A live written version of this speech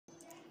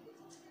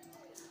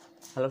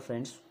Hello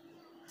friends,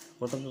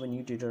 welcome to a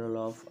new tutorial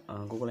of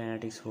Google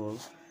Analytics for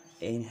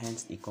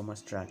enhanced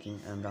e-commerce tracking.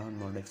 I'm Rahul,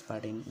 model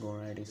expert in Google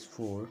Analytics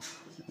for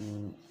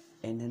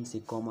enhanced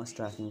e-commerce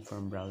tracking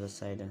from browser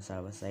side and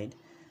server side,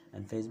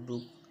 and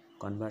Facebook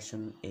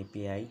conversion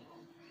API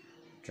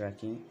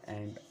tracking,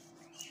 and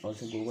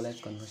also Google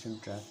Ads conversion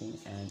tracking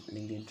and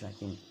LinkedIn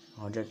tracking,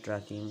 order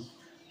tracking,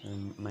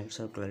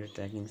 Microsoft Credit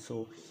tracking.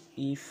 So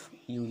if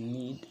you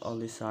need all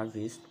this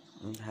service,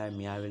 hire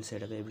me. I will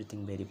set up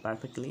everything very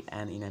perfectly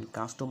and in a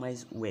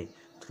customized way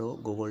through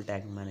Google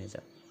Tag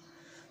Manager.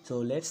 So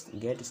let's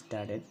get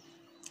started.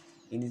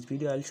 In this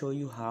video I'll show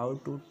you how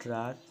to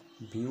track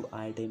view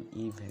item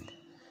event.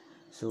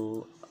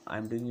 So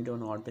I'm doing it on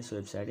WordPress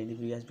website. In the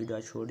previous video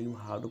I showed you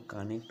how to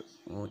connect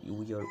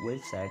your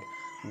website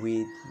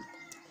with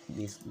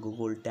this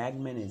Google Tag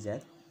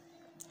Manager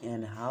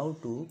and how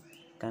to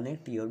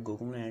connect your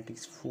Google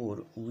Analytics 4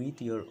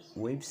 with your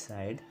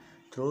website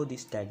through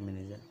this tag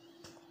manager.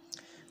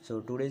 So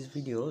today's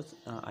videos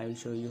I will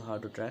show you how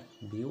to track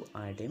view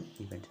item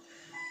event.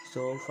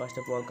 So first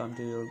of all, come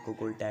to your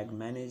Google Tag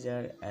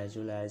Manager as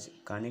well as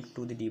connect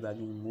to the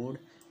debugging mode,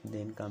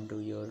 then come to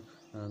your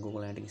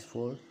Google Analytics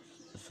 4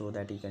 so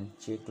that you can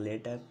check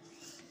later,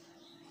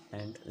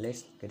 and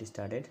let's get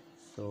started.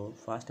 So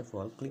first of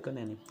all, click on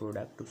any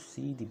product to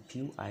see the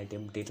view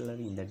item detailer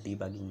in the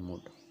debugging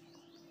mode,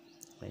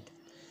 right?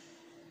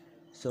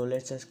 So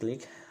let's just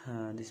click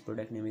this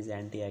product name is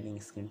anti-aging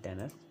skin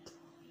tanner.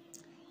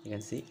 You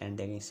can see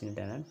anti-aging skin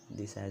tanner.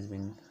 This has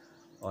been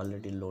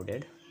already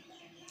loaded,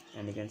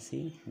 and you can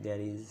see there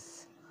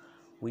is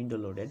window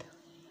loaded,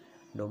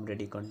 DOM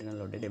ready, container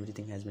loaded,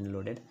 everything has been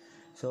loaded.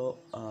 So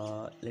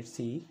let's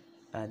see,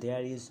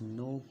 there is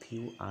no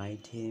view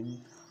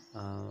item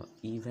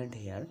event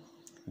here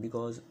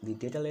because the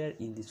data layer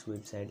in this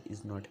website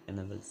is not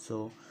enabled.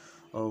 So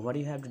what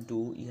you have to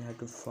do, you have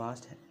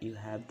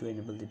to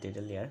enable the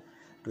data layer.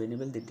 To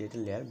enable the data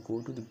layer,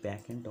 go to the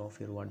backend of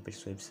your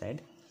WordPress website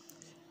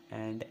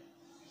and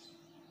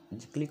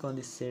click on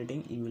this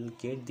setting. You will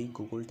get the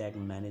Google Tag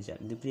Manager.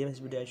 In the previous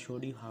video I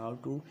showed you how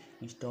to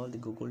install the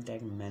Google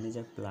Tag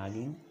Manager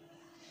plugin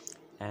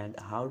and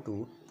how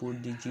to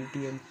put the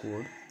GTM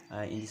code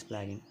in this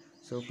plugin.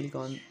 So click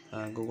on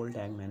Google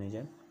Tag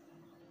Manager,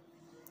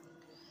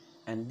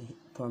 and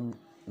from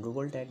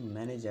Google Tag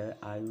Manager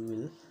I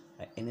will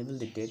enable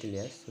the data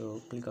layer.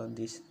 So click on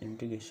this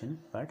integration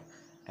part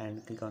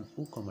and click on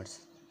ecommerce.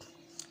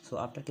 So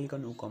after click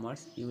on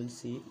ecommerce, you will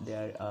see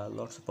there are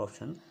lots of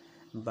options,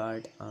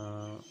 but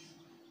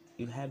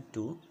you have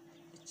to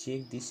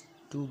check these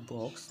two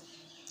box.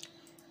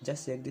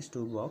 Just check these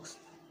two box.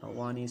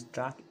 One is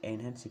track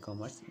enhanced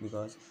e-commerce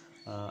because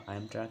I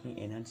am tracking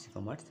enhanced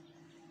e-commerce,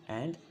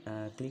 and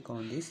click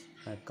on this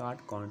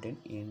cart content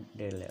in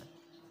data layer.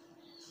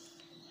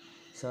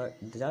 So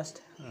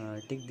just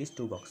tick these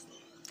two box,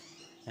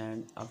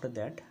 and after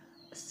that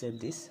save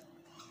this.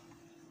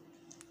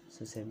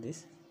 So save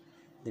this.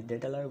 The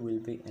data layer will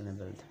be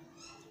enabled.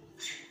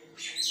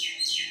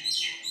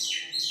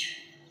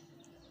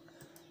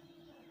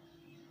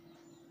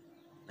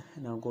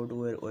 Now go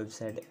to your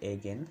website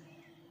again.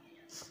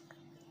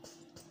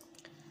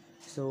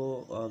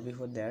 So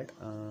before that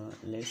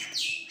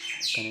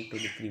let's connect to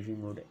the preview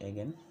mode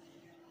again.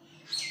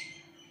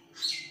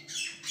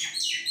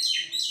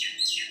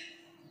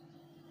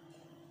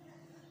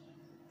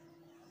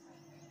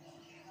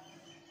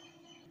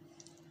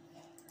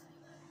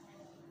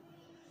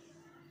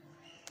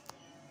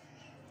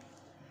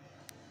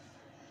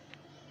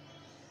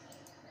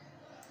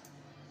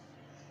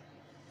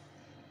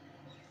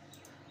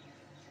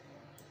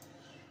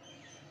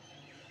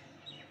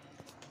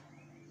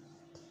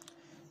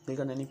 Click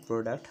on any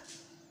product.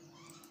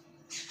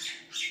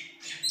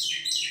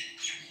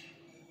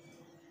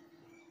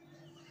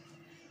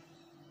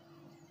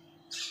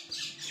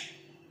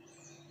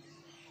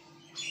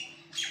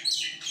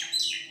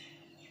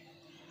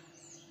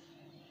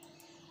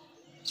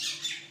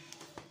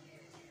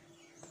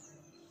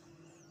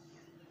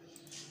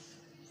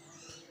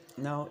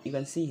 Now you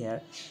can see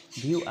here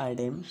view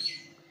item.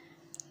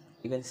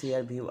 You can see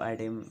here view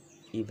item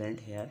event.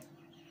 Here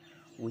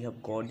we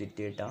have got the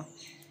data.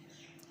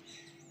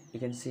 You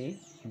can see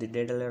the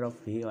data layer of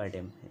view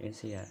item. You can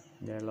see here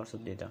there are lots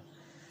of data.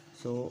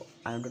 So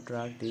I am to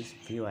track this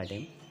view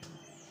item.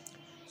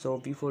 So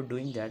before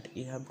doing that,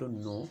 you have to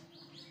know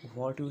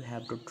what you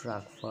have to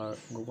track for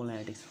Google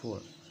Analytics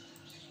 4.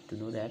 To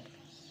know that,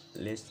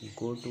 let's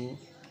go to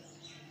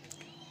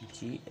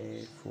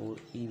ga4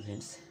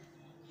 events.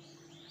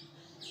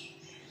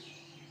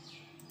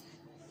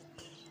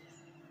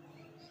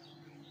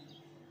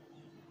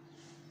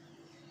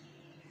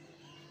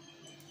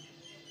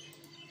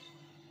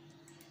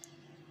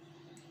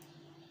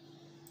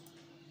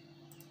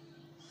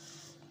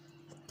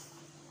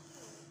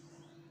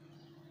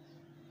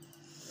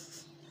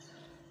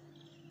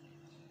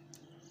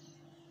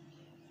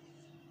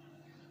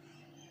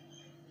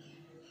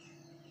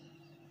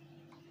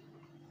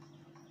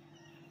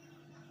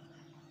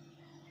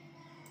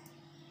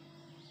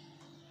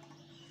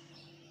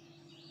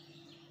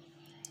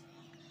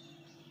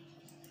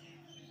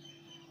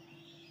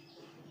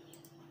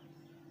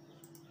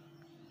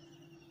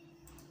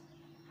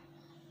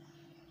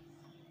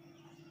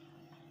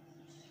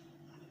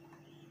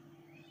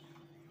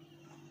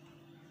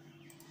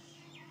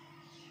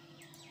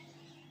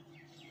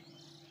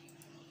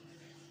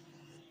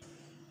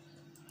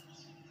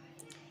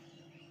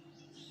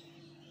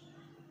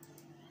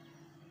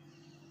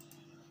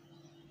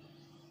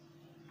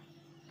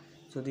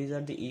 So these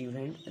are the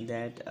event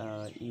that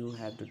you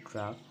have to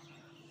track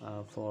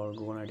for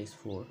Google Analytics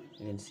 4.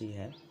 You can see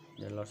here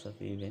there are lots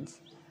of events.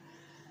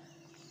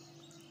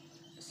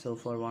 So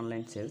for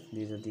online sales,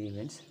 these are the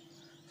events.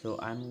 So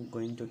I'm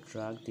going to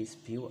track this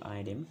view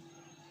item.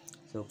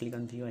 So click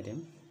on view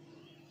item.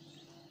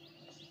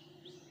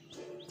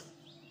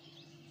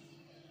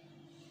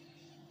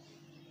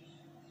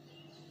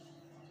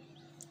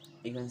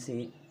 You can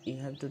see you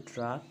have to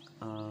track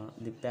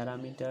the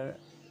parameter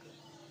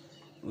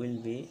will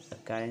be a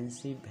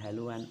currency,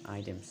 value and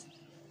items.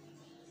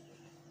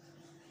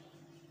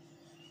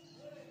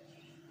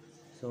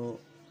 So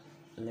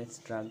let's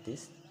track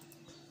this.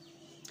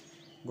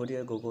 Go to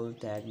your Google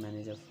Tag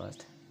Manager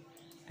first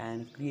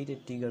and create a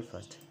trigger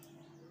first.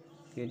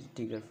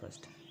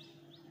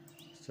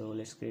 So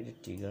let's create a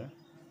trigger.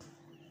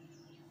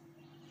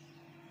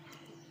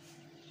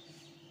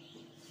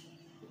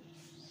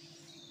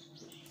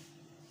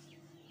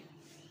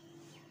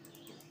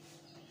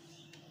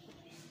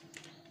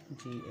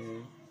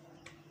 ga4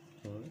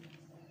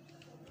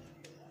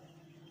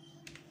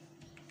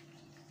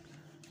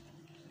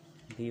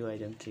 view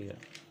item trigger.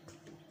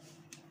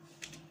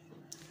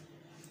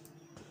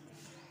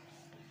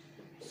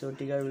 So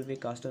trigger will be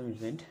custom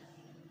event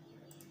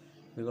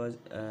because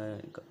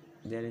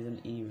there is an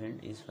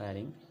event is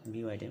firing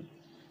view item.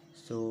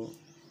 So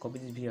copy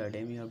this view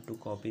item. You have to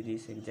copy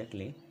this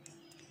exactly.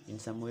 In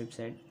some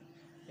website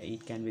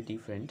it can be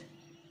different,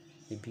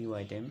 the view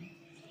item.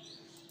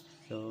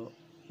 So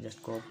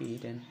just copy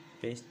it and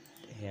paste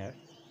here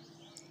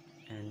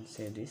and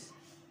save this.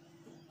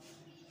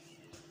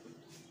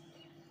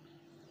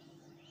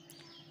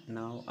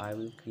 Now I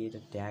will create a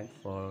tag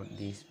for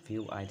this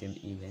view item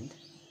event.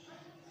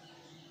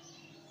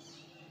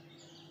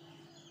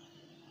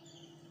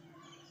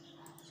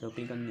 So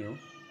click on new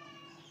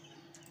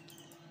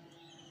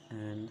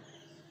and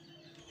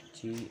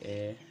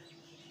ga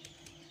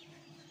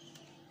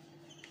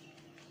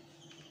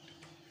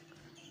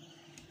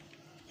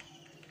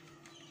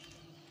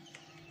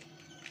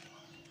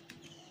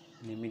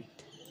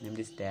name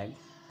this tag.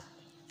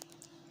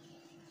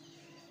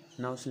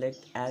 Now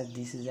select, as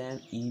this is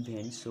an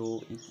event,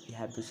 so you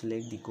have to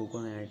select the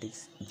Google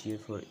Analytics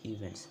ga4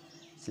 events.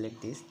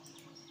 Select this,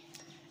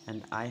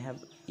 and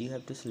you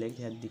have to select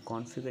here the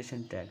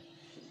configuration tag.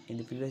 In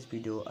the previous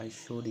video I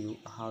showed you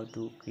how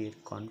to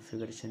create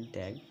configuration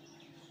tag.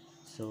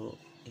 So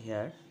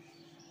here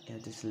you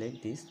have to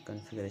select this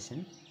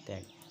configuration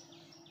tag.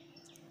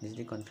 This is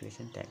the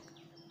configuration tag.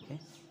 Okay,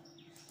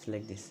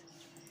 select this,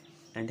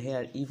 and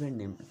here event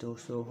name.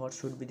 So what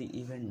should be the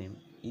event name?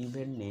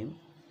 Event name,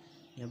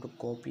 you have to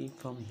copy it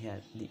from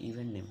here. The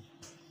event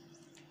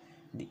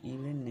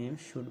name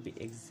should be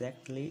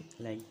exactly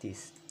like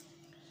this,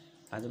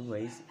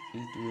 otherwise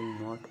it will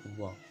not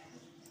work.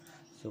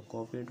 So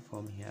copy it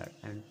from here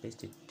and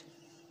paste it.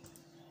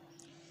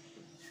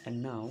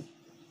 And now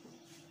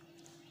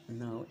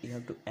you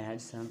have to add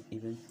some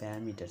event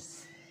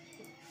parameters.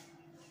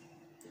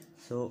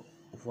 So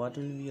what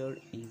will be your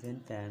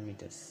event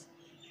parameters?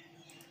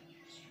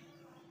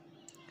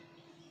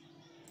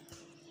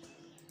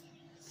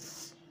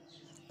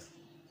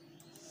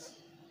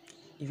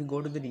 If you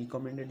go to the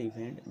recommended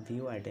event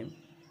view item,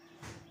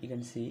 you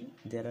can see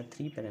there are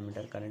 3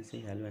 parameters: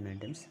 currency, value and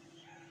items.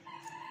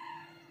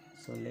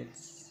 So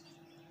let's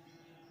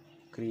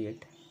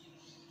create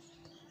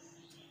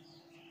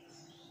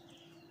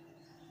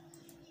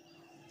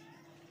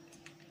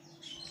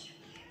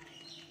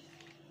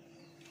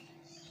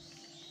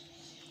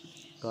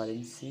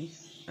currency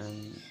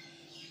and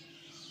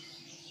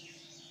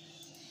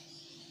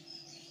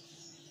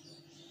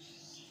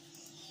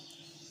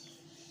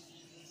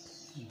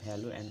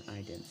value and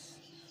items.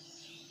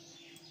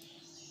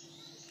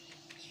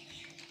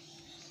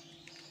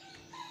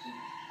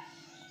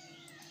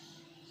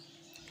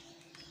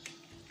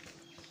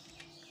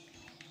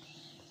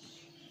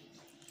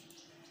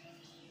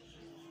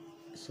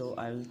 So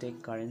I will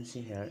take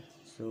currency here.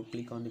 So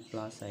click on the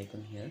plus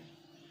icon here.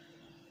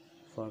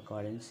 For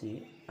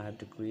currency I have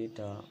to create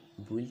a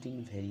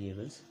built-in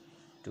variables.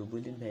 To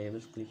built-in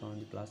variables, click on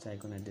the plus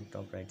icon at the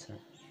top right side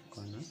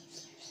corner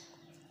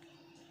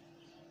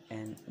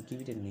and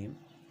give it a name.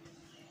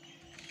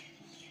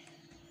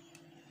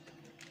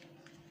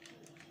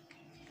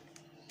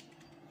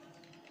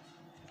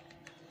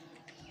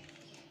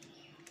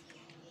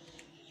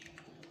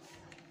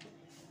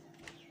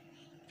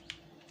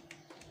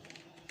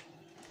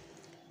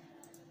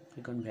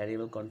 Click on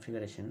variable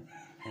configuration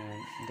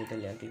and data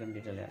layer. Click on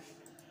data layer.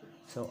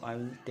 So I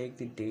will take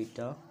the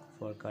data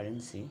for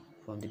currency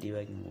from the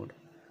debugging mode.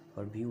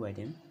 For view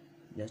item,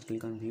 just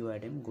click on view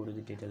item, go to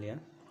the data layer,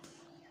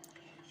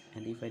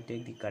 and if I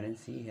take the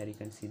currency, here you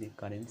can see the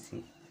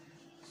currency.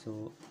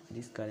 So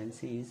this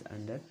currency is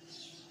under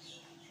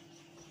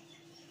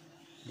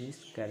this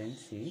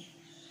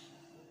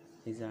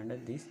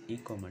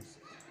e-commerce.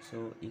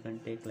 So you can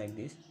take like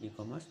this,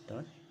 e-commerce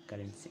dot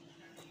currency,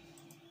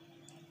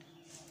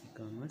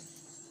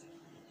 e-commerce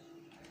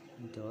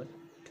dot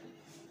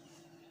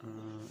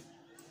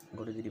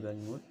go to the debug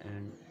mode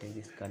and take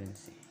this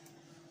currency.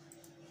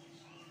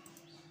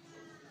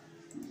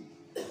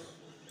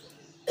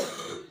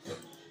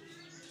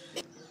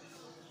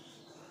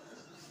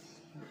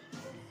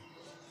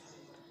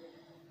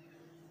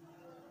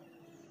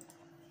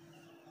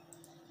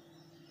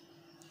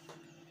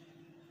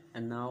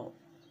 And now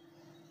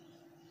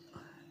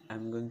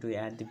I'm going to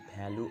add the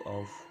value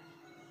of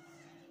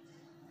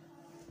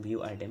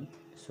view item.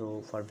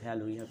 So for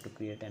value you have to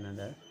create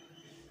another.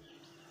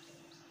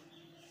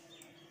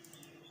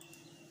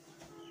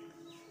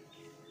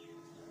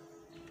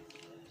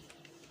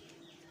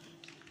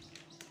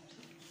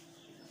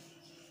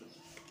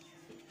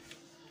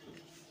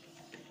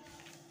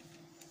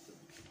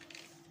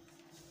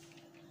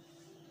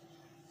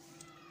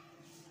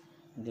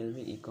 There will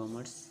be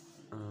e-commerce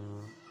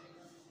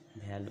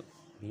value,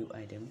 view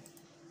item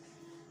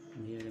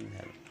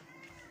value.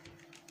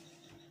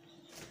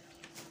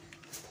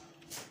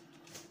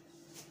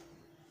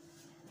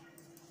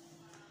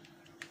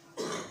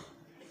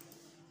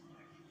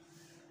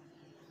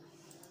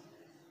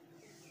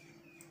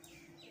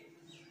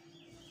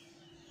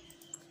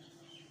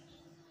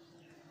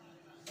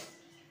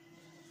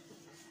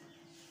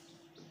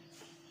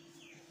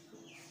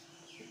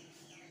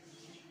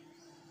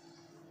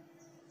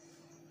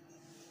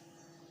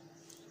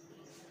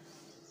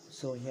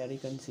 So here you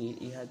can see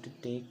you have to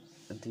take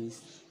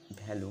this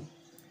value,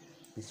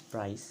 this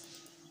price.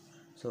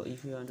 So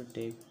if you want to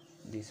take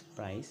this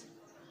price,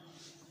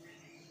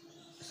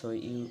 so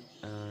you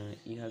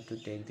have to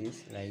take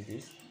this like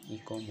this,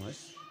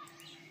 e-commerce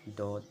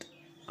dot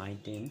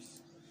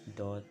items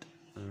dot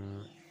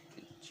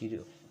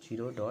zero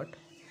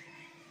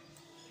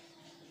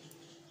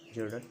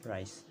dot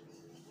price,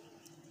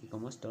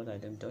 e-commerce dot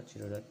item dot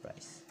zero dot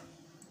price,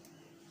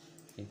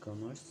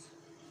 e-commerce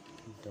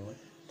dot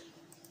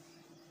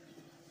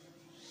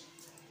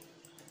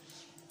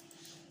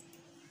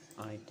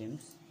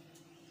items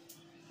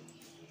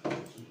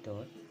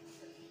dot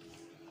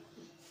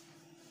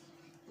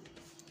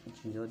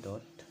zero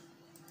dot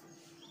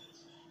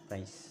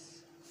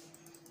price.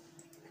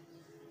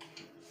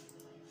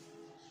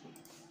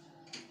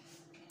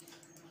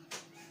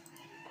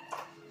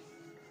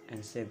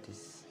 And save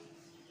this.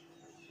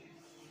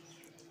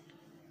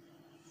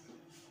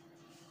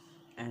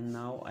 And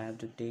now I have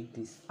to take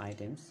these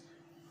items.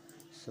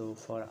 So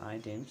for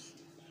items,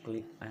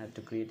 I have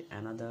to create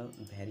another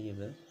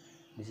variable.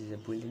 This is a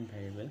built-in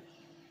variable,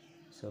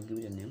 so give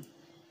it a name,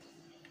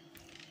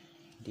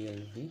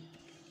 DLV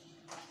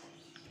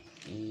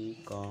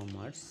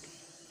e-commerce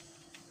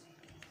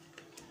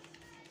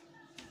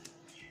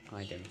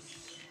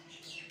items.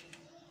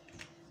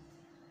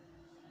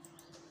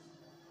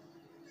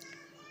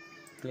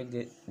 Click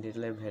the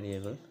data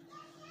variable,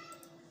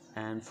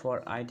 and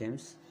for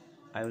items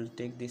I will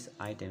take these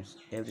items,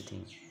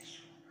 everything,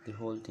 the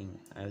whole thing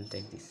I will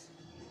take this.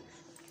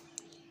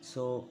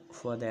 So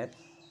for that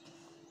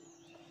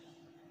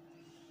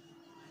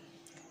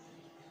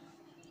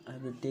I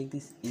will take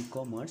this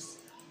e-commerce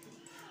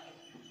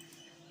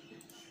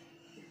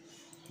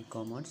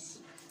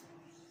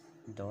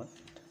dot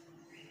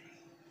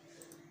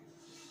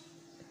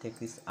take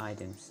these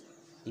items.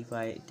 If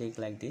I take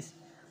like this,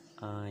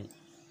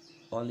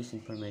 all this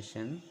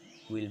information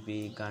will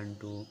be gone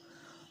to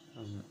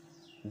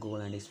Google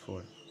Analytics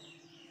 4,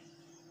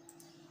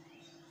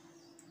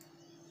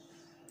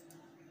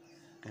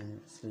 and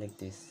select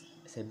this,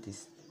 save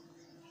this.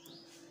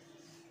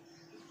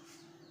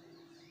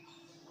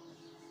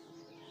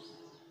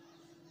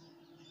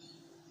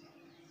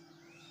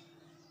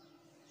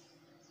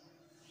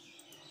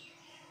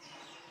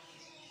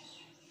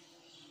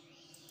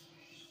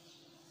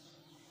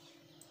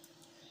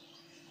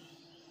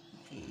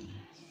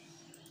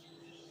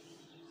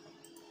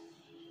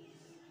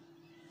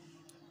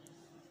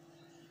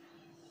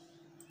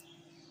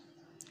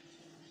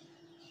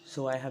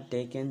 So I have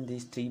taken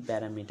these three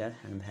parameter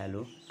and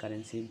value,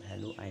 currency,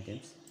 value,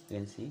 items. You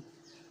can see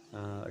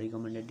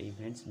recommended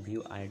events,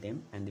 view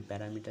item, and the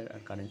parameter are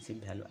currency,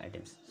 value,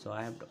 items. So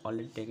I have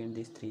already taken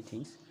these three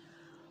things.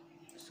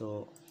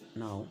 So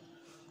now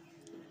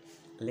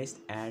let's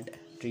add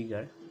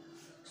trigger.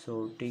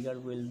 So trigger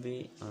will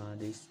be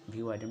this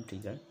view item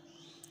trigger.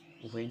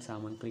 When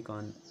someone click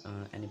on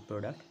any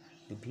product,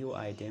 the view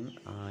item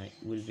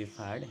will be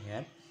fired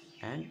here,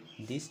 and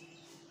this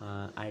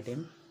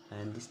item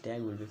and this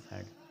tag will be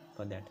fired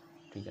for that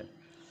trigger.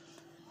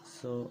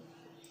 So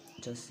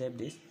just save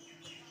this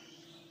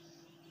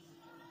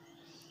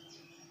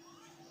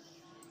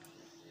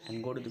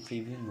and go to the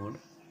preview mode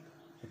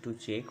to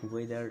check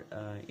whether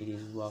it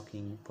is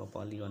working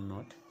properly or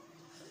not.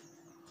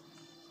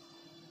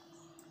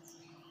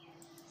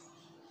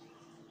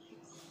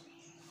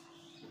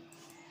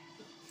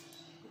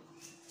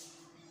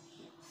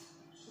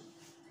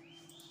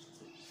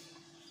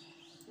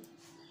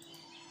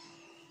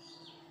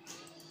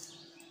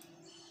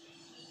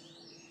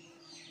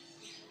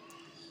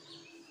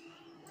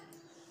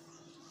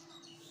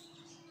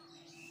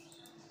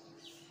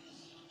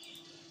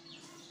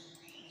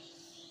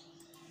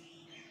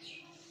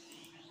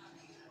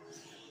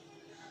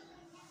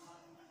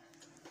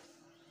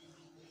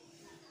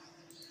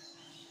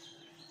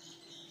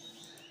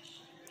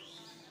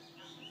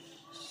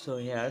 So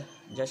here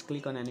just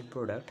click on any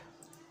product,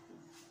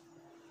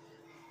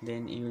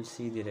 then you will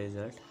see the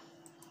result.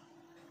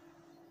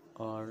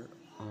 Or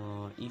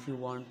if you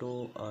want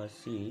to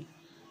see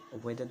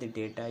whether the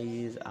data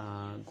is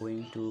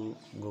going to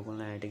Google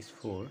Analytics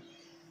 4,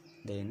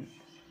 then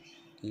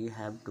you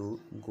have to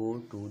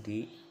go to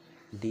the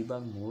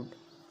debug mode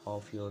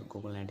of your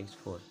Google Analytics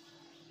 4.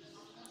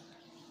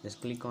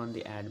 Just click on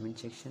the admin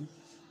section,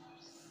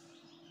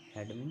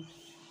 admin,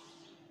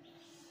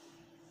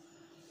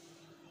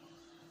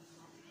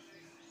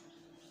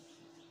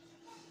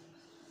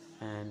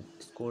 and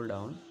scroll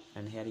down,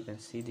 and here you can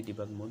see the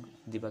debug mode,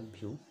 debug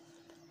view.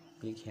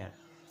 Click here.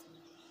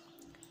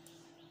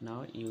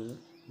 Now you will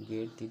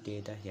get the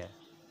data here.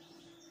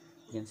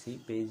 You can see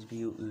page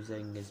view, user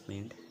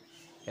engagement,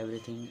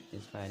 everything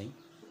is firing.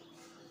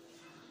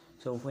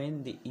 So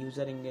when the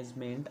user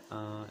engagement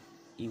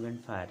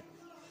event fired,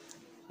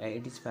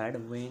 it is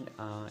fired when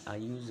a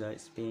user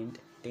spent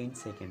 10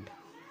 seconds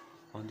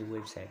on the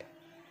website,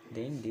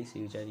 then this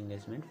user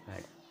engagement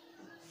fired.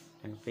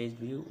 And page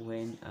view,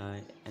 when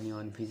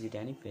anyone visit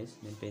any page,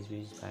 then page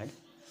view is fired.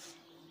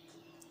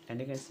 And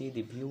you can see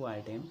the view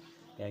item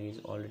tag is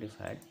already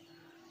fired.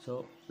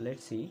 So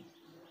let's see,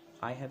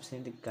 I have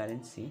sent the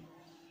currency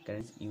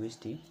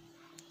USD,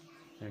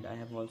 and I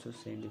have also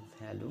sent the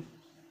value.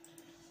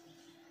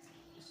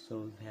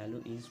 So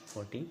value is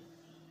 40.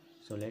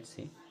 So let's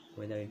see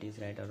whether it is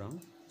right or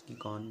wrong.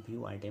 Click on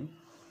view item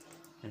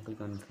and click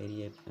on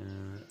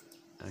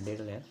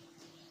data layer,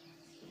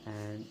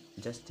 and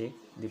just check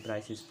the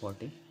price is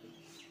 40,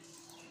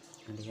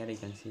 and here you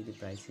can see the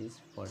price is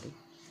 40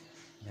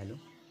 value.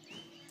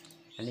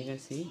 And you can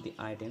see the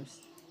items,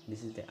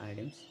 this is the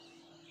items.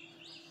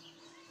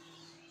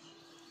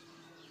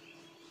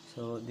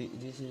 So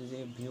this is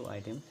a view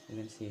item. You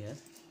can see here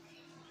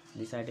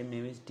this item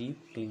name is deep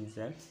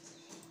cleanser.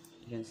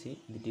 You can see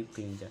the deep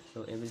cleanser.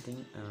 So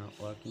everything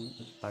working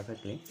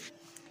perfectly.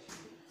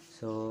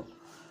 So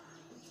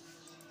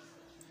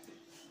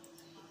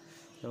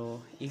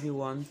if you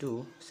want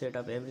to set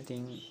up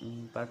everything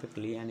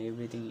perfectly and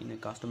everything in a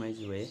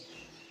customized way,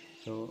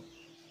 so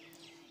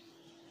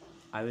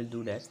I will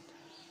do that.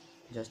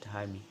 Just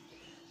hire me.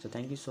 So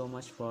thank you so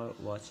much for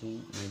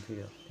watching my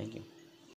video. Thank you.